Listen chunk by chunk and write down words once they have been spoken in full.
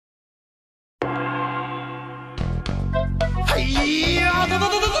Kick,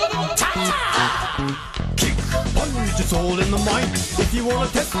 punch, it's all in the mind. If you wanna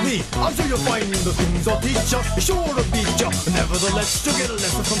test me, I'm sure you'll find the things I'll teach ya. Sure to beat ya. Nevertheless, you'll get a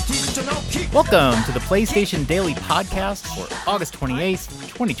lesson from teacher. Now kick. Welcome to the PlayStation Daily Podcast for August 28th,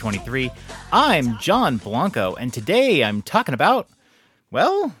 2023. I'm John Blanco, and today I'm talking about,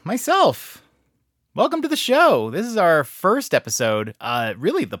 well, myself. Welcome to the show. This is our first episode,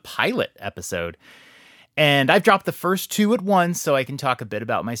 really the pilot episode. And I've dropped the first two at once so I can talk a bit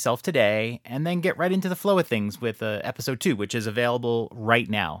about myself today and then get right into the flow of things with episode 2, which is available right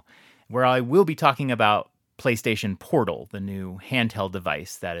now, where I will be talking about PlayStation Portal, the new handheld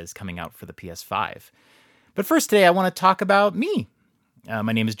device that is coming out for the PS5. But first today, I want to talk about me.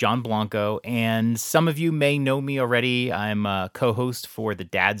 My name is John Blanco, and some of you may know me already. I'm a co-host for the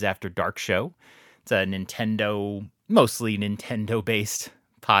Dads After Dark show. It's a mostly Nintendo-based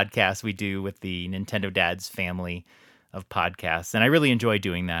podcast we do with the Nintendo Dads family of podcasts, and I really enjoy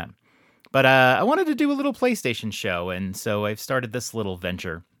doing that. But I wanted to do a little PlayStation show, and so I've started this little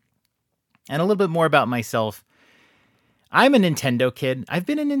venture. And a little bit more about myself. I'm a Nintendo kid. I've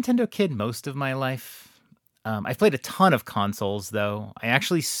been a Nintendo kid most of my life. I've played a ton of consoles, though. I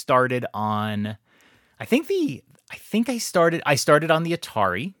actually started on, I started on the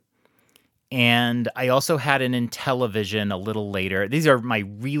Atari. And I also had an Intellivision a little later. These are my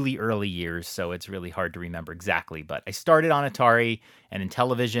really early years, so it's really hard to remember exactly. But I started on Atari and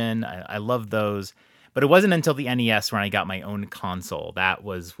Intellivision. I love those. But it wasn't until the NES when I got my own console. That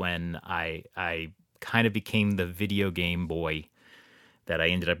was when I kind of became the video game boy that I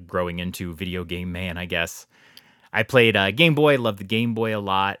ended up growing into, video game man, I guess. I played Game Boy, loved the Game Boy a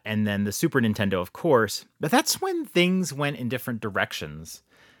lot, and then the Super Nintendo, of course. But that's when things went in different directions.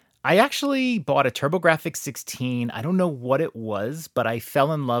 I actually bought a TurboGrafx 16. I don't know what it was, but I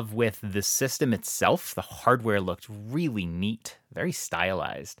fell in love with the system itself. The hardware looked really neat, very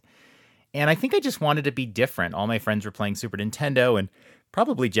stylized. And I think I just wanted to be different. All my friends were playing Super Nintendo and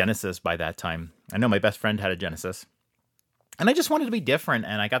probably Genesis by that time. I know my best friend had a Genesis. And I just wanted to be different,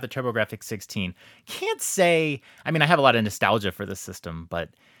 and I got the TurboGrafx 16. Can't say, I mean, I have a lot of nostalgia for this system, but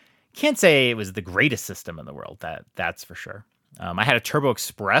can't say it was the greatest system in the world. That's for sure. I had a Turbo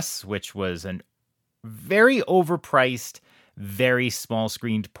Express, which was a very overpriced, very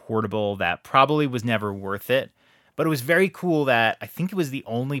small-screened portable that probably was never worth it. But it was very cool that I think it was the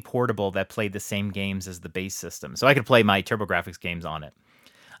only portable that played the same games as the base system. So I could play my TurboGrafx games on it.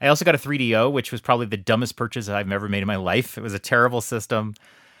 I also got a 3DO, which was probably the dumbest purchase I've ever made in my life. It was a terrible system.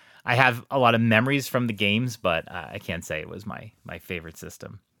 I have a lot of memories from the games, but I can't say it was my favorite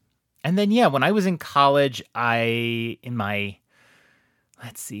system. And then, when I was in college, probably it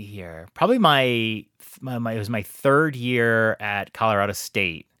was my third year at Colorado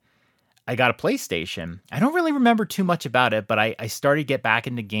State. I got a PlayStation. I don't really remember too much about it, but I started to get back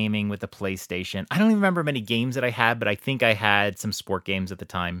into gaming with the PlayStation. I don't even remember many games that I had, but I think I had some sport games at the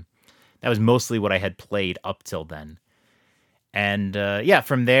time. That was mostly what I had played up till then. And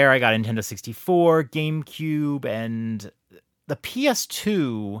from there I got a Nintendo 64, GameCube, and the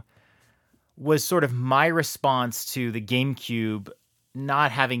PS2 was sort of my response to the GameCube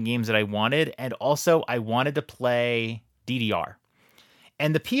not having games that I wanted, and also I wanted to play DDR.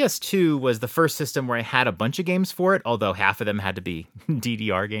 And the PS2 was the first system where I had a bunch of games for it, although half of them had to be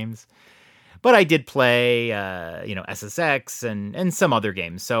DDR games. But I did play, SSX and some other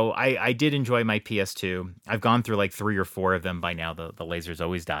games. So I did enjoy my PS2. I've gone through like 3 or 4 of them by now. The lasers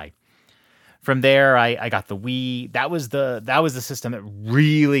always die. From there, I got the Wii. That was the system that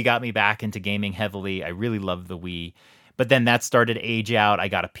really got me back into gaming heavily. I really loved the Wii. But then that started to age out. I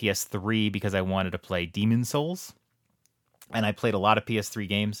got a PS3 because I wanted to play Demon's Souls. And I played a lot of PS3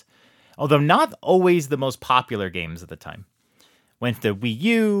 games, although not always the most popular games at the time. Went to Wii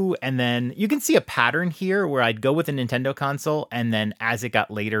U, and then you can see a pattern here where I'd go with a Nintendo console, and then as it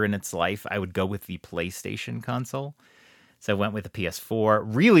got later in its life, I would go with the PlayStation console. So I went with the PS4.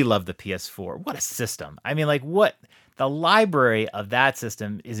 Really loved the PS4. What a system. I mean, the library of that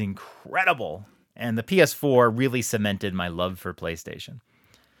system is incredible. And the PS4 really cemented my love for PlayStation.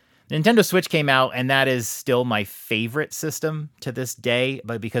 Nintendo Switch came out, and that is still my favorite system to this day,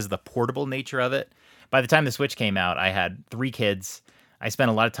 but because of the portable nature of it. By the time the Switch came out, I had 3 kids. I spent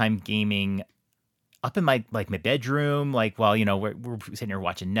a lot of time gaming up in my bedroom, while, we're sitting here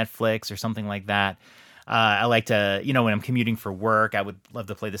watching Netflix or something like that. I like to, when I'm commuting for work, I would love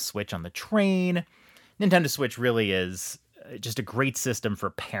to play the Switch on the train. Nintendo Switch really is just a great system for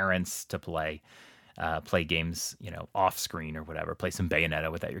parents to play games, off screen or whatever. Play some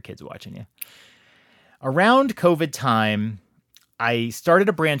Bayonetta without your kids watching you. Around COVID time, I started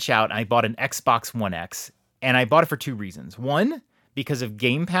to branch out. And I bought an Xbox One X. And I bought it for two reasons. One, because of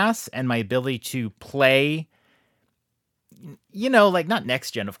Game Pass and my ability to play, like not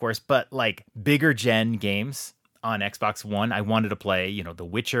next gen, of course, but like bigger gen games on Xbox One. I wanted to play, The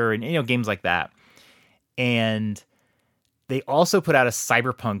Witcher and, games like that. And they also put out a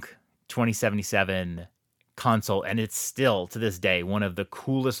Cyberpunk 2077 console, and it's still, to this day, one of the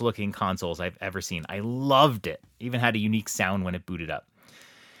coolest looking consoles I've ever seen. I loved it. Even had a unique sound when it booted up.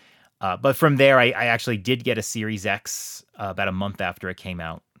 But from there, I actually did get a Series X about a month after it came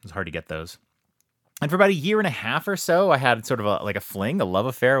out. It was hard to get those. And for about a year and a half or so, I had sort of a love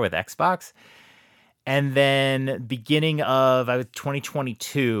affair with Xbox. And then beginning of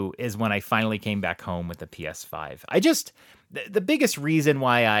 2022 is when I finally came back home with the PS5. The biggest reason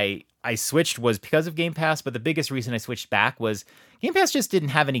why I switched was because of Game Pass, but the biggest reason I switched back was Game Pass just didn't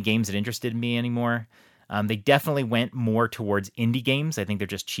have any games that interested me anymore. They definitely went more towards indie games. I think they're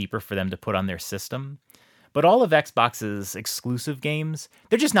just cheaper for them to put on their system. But all of Xbox's exclusive games,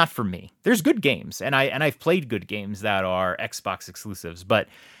 they're just not for me. There's good games, and I've played good games that are Xbox exclusives, but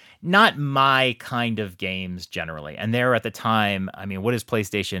not my kind of games generally. And there at the time, what is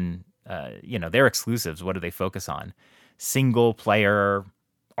PlayStation? Their exclusives, what do they focus on? Single player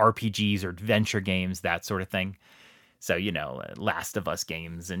RPGs or adventure games, that sort of thing. So, Last of Us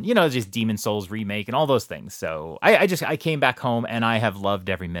games and, just Demon's Souls remake and all those things. So I came back home and I have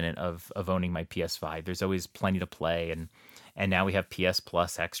loved every minute of owning my PS5. There's always plenty to play. And now we have PS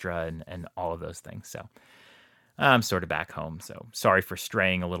Plus Extra and all of those things. So I'm sort of back home. So sorry for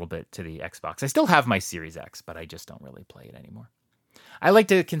straying a little bit to the Xbox. I still have my Series X, but I just don't really play it anymore. I like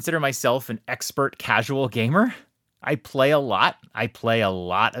to consider myself an expert casual gamer. I play a lot. I play a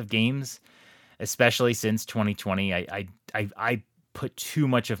lot of games. Especially since 2020, I put too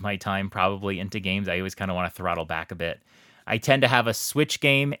much of my time probably into games. I always kind of want to throttle back a bit. I tend to have a Switch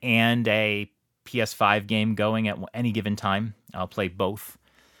game and a PS5 game going at any given time. I'll play both.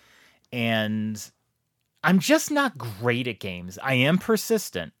 And I'm just not great at games. I am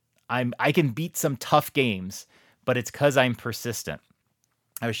persistent. I can beat some tough games, but it's because I'm persistent.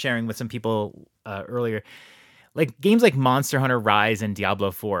 I was sharing with some people earlier. Like games like Monster Hunter Rise and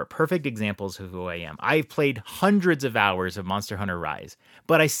Diablo 4, perfect examples of who I am. I've played hundreds of hours of Monster Hunter Rise,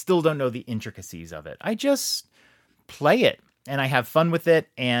 but I still don't know the intricacies of it. I just play it and I have fun with it.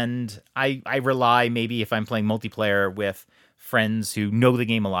 And I rely, maybe if I'm playing multiplayer with friends who know the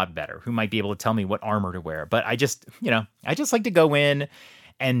game a lot better, who might be able to tell me what armor to wear. But I just like to go in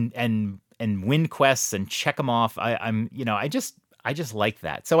and win quests and check them off. I just like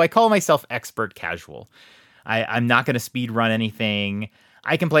that. So I call myself expert casual. I'm not going to speed run anything.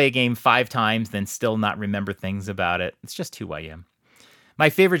 I can play a game 5 times, then still not remember things about it. It's just who I am.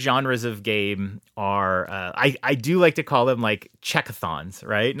 My favorite genres of game are, I do like to call them like checkathons,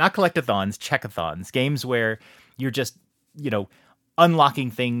 right? Not collectathons, checkathons. Games where you're just,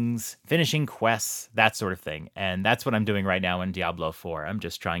 unlocking things, finishing quests, that sort of thing. And that's what I'm doing right now in Diablo 4. I'm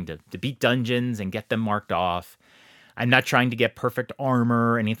just trying to beat dungeons and get them marked off. I'm not trying to get perfect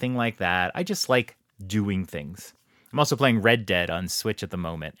armor or anything like that. I just like doing things. I'm also playing Red Dead on Switch at the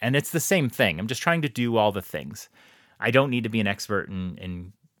moment, and it's the same thing. I'm just trying to do all the things. I don't need to be an expert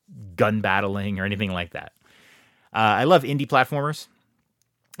in gun battling or anything like that. I love indie platformers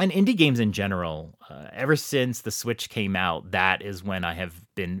and indie games in general. Ever since the Switch came out, that is when I have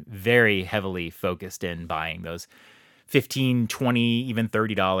been very heavily focused in buying those $15, $20, even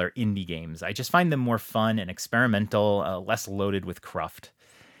 $30 indie games. I just find them more fun and experimental, less loaded with cruft.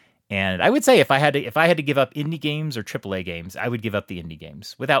 And I would say if I had to give up indie games or AAA games, I would give up the indie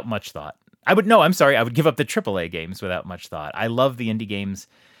games without much thought. I would give up the AAA games without much thought. I love the indie games.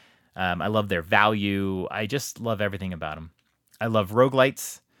 I love their value. I just love everything about them. I love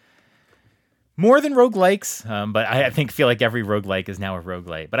roguelites more than roguelikes, but I feel like every roguelike is now a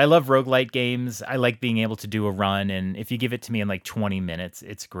roguelite. But I love roguelite games. I like being able to do a run, and if you give it to me in like 20 minutes,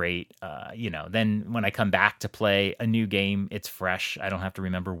 it's great. Then when I come back to play a new game, it's fresh. I don't have to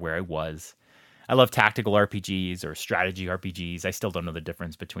remember where I was. I love tactical RPGs or strategy RPGs. I still don't know the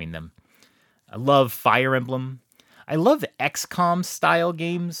difference between them. I love Fire Emblem. I love XCOM style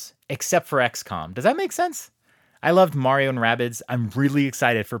games, except for XCOM. Does that make sense? I loved Mario and Rabbids. I'm really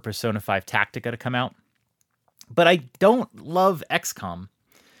excited for Persona 5 Tactica to come out. But I don't love XCOM.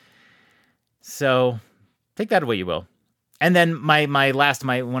 So take that away you will. And then my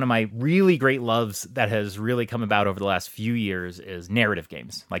one of my really great loves that has really come about over the last few years is narrative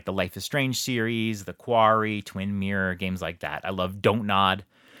games, like the Life is Strange series, the Quarry, Twin Mirror, games like that. I love Don't Nod.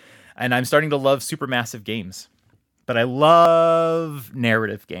 And I'm starting to love supermassive games. but I love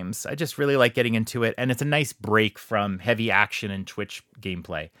narrative games. I just really like getting into it, and it's a nice break from heavy action and Twitch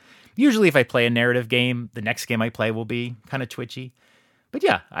gameplay. Usually if I play a narrative game, the next game I play will be kind of twitchy. But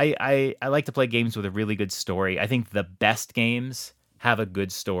yeah, I like to play games with a really good story. I think the best games have a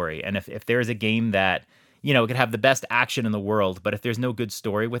good story. And if there's a game that, it could have the best action in the world, but if there's no good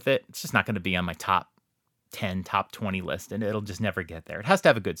story with it, it's just not going to be on my top 10, top 20 list, and it'll just never get there. It has to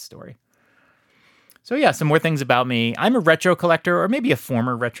have a good story. So yeah, some more things about me. I'm a retro collector, or maybe a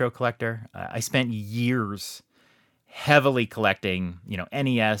former retro collector. I spent years heavily collecting,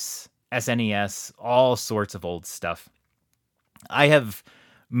 NES, SNES, all sorts of old stuff. I have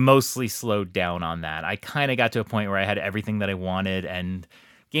mostly slowed down on that. I kind of got to a point where I had everything that I wanted, and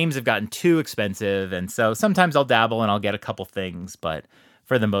games have gotten too expensive. And so sometimes I'll dabble and I'll get a couple things, but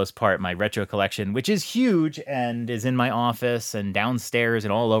for the most part, my retro collection, which is huge and is in my office and downstairs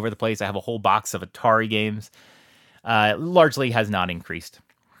and all over the place, I have a whole box of Atari games, largely has not increased.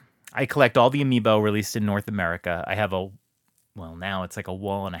 I collect all the amiibo released in North America. I have now it's like a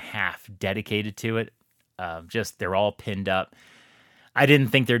wall and a half dedicated to it. They're all pinned up. I didn't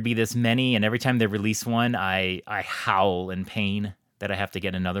think there'd be this many, and every time they release one, I howl in pain that I have to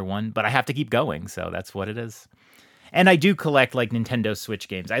get another one, but I have to keep going, so that's what it is. And I do collect like Nintendo Switch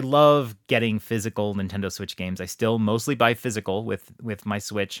games. I love getting physical Nintendo Switch games. I still mostly buy physical with my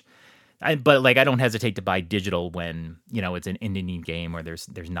Switch. But I don't hesitate to buy digital when, it's an indie game or there's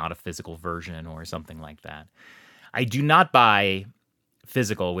not a physical version or something like that. I do not buy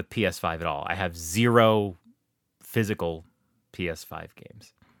physical with PS5 at all. I have 0 physical PS5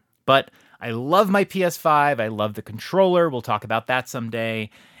 games. But I love my PS5. I love the controller. We'll talk about that someday.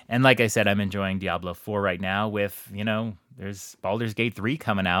 And like I said, I'm enjoying Diablo 4 right now with, there's Baldur's Gate 3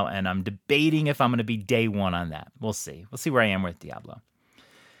 coming out, and I'm debating if I'm going to be day one on that. We'll see. We'll see where I am with Diablo.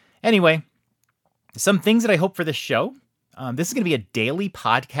 Anyway, some things that I hope for this show. This is going to be a daily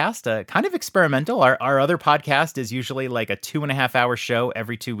podcast, kind of experimental. Our other podcast is usually like a 2.5-hour show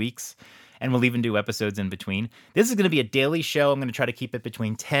every 2 weeks, and we'll even do episodes in between. This is going to be a daily show. I'm going to try to keep it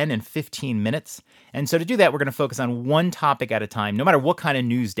between 10 and 15 minutes. And so to do that, we're going to focus on one topic at a time, no matter what kind of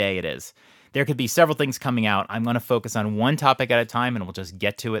news day it is. There could be several things coming out. I'm going to focus on one topic at a time, and we'll just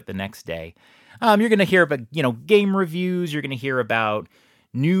get to it the next day. You're going to hear about, game reviews. You're going to hear about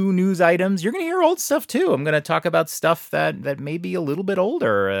new news items. You're going to hear old stuff too. I'm going to talk about stuff that may be a little bit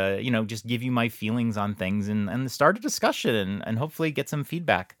older, just give you my feelings on things and start a discussion and hopefully get some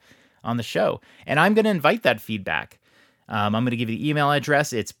feedback on the show. And I'm going to invite that feedback. I'm going to give you the email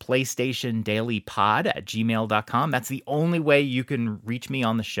address. It's playstationdailypod@gmail.com. That's the only way you can reach me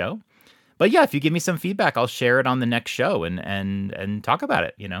on the show. But yeah, if you give me some feedback, I'll share it on the next show and talk about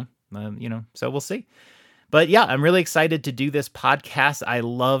it, so we'll see. But yeah, I'm really excited to do this podcast. I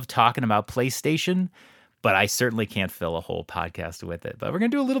love talking about PlayStation, but I certainly can't fill a whole podcast with it. But we're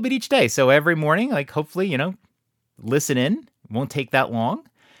going to do a little bit each day. So every morning, hopefully, listen in. It won't take that long.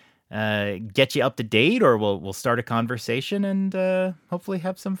 Get you up to date, or we'll start a conversation and hopefully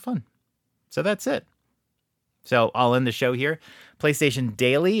have some fun. So that's it. So I'll end the show here. PlayStation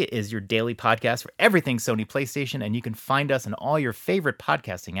Daily is your daily podcast for everything Sony PlayStation, and you can find us on all your favorite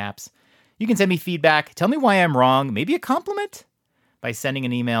podcasting apps. You can send me feedback, tell me why I'm wrong, maybe a compliment, by sending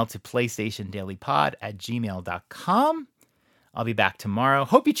an email to playstationdailypod@gmail.com. I'll be back tomorrow.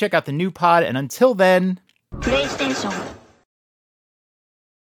 Hope you check out the new pod, and until then... PlayStation